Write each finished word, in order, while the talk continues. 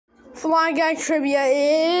Fly Guy trivia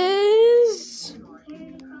is,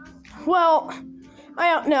 well, I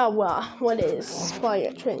don't know what is Fly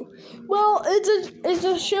Guy trivia. Well, it's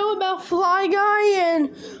a show about Fly Guy,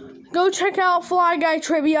 and go check out Fly Guy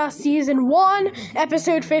Trivia Season 1,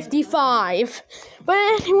 Episode 55. But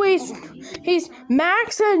anyways, he's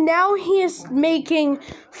Max, and now he is making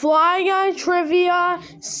Fly Guy Trivia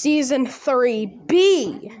Season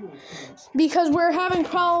 3B. Because we're having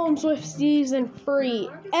problems with Season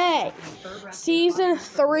 3A. Season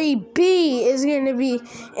 3B is going to be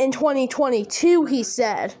in 2022, he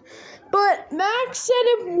said. But Max said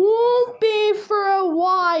it won't be for a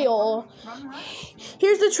while.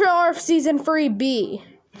 Here's the trailer of Season 3B.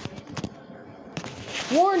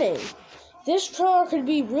 Warning, this trailer could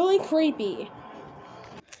be really creepy.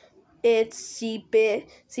 It's see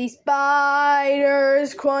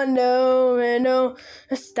spiders cuando no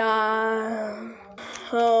está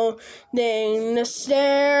holding the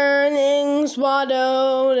staring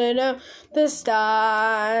swallow the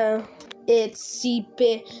sky. It's see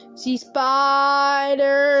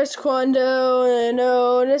spiders cuando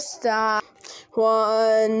no está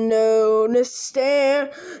cuando the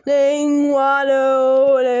staring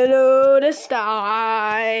swallow the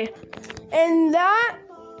sky. And that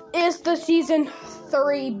is the Season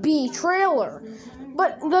 3B trailer.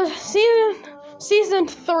 But the Season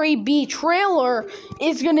 3B trailer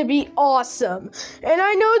is going to be awesome. And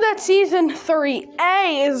I know that Season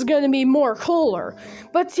 3A is going to be more cooler.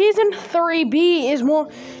 But Season 3B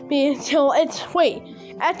won't be until at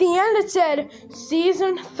the end it said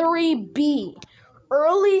Season 3B,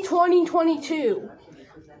 early 2022.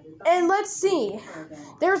 And let's see.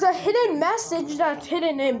 There's a hidden message that's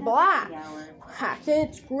hidden in black.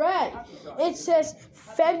 It's red. It says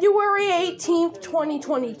February 18th,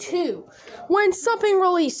 2022. When something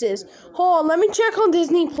releases. Hold on, let me check on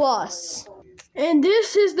Disney Plus. And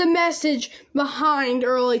this is the message behind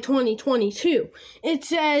early 2022. It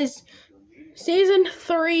says Season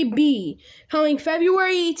 3B coming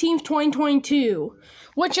February 18th, 2022,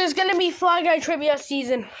 which is going to be Fly Guy Trivia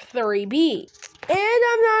Season 3B. And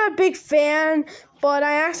I'm not a big fan, but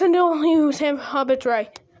I accidentally used Sam Hobbit's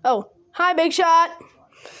right. Oh, hi, Big Shot.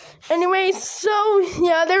 Anyways, so,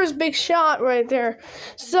 yeah, there's Big Shot right there.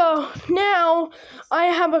 So, now, I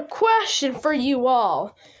have a question for you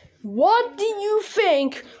all. What do you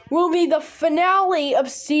think will be the finale of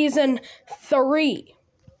Season 3?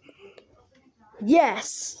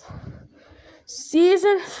 Yes.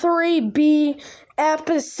 Season 3B,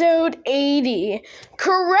 Episode 80.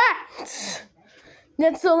 Correct!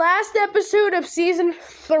 That's the last episode of Season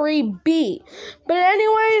 3B. But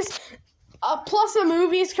anyways, plus a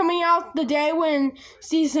movie is coming out the day when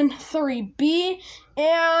Season 3B.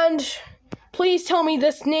 And please tell me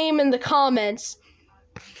this name in the comments.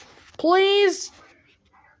 Please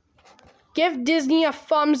give Disney a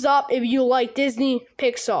thumbs up if you like Disney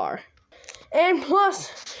Pixar. And plus,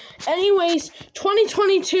 anyways,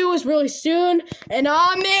 2022 is really soon, and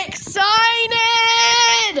I'm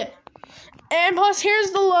excited! And plus,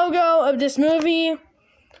 here's the logo of this movie.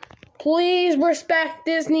 Please respect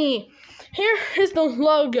Disney. Here is the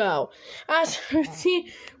logo. As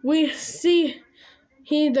we see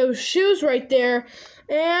those shoes right there,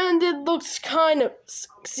 and it looks kind of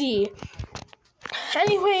sexy.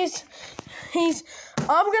 Anyways,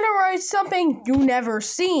 I'm gonna write something you never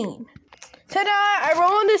seen. Ta-da! I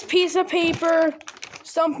wrote on this piece of paper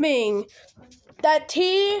something. That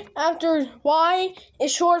T after Y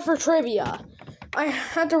is short for trivia. I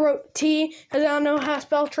had to write T because I don't know how to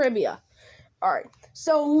spell trivia. Alright,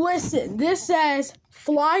 so listen. This says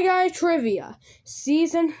Fly Guy Trivia,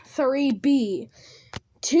 Season 3B,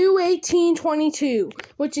 2/18/22,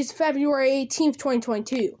 which is February 18th,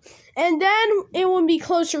 2022. And then it will be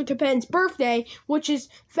closer to Penn's birthday, which is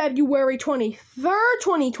February 23rd,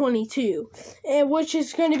 2022, which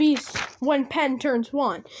is going to be when Penn turns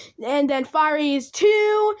 1. And then Fiery is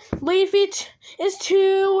 2, Leafy is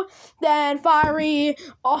 2, then Fiery,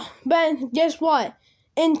 but guess what?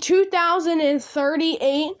 In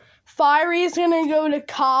 2038, Fiery is going to go to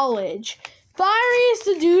college. Fiery is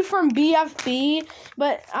the dude from BFB,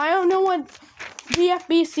 but I don't know what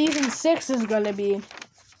BFB Season 6 is going to be.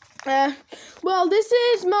 Well, this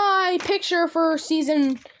is my picture for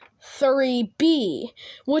Season 3B,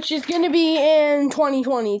 which is going to be in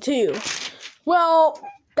 2022. Well,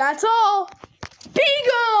 that's all. Be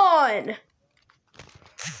gone!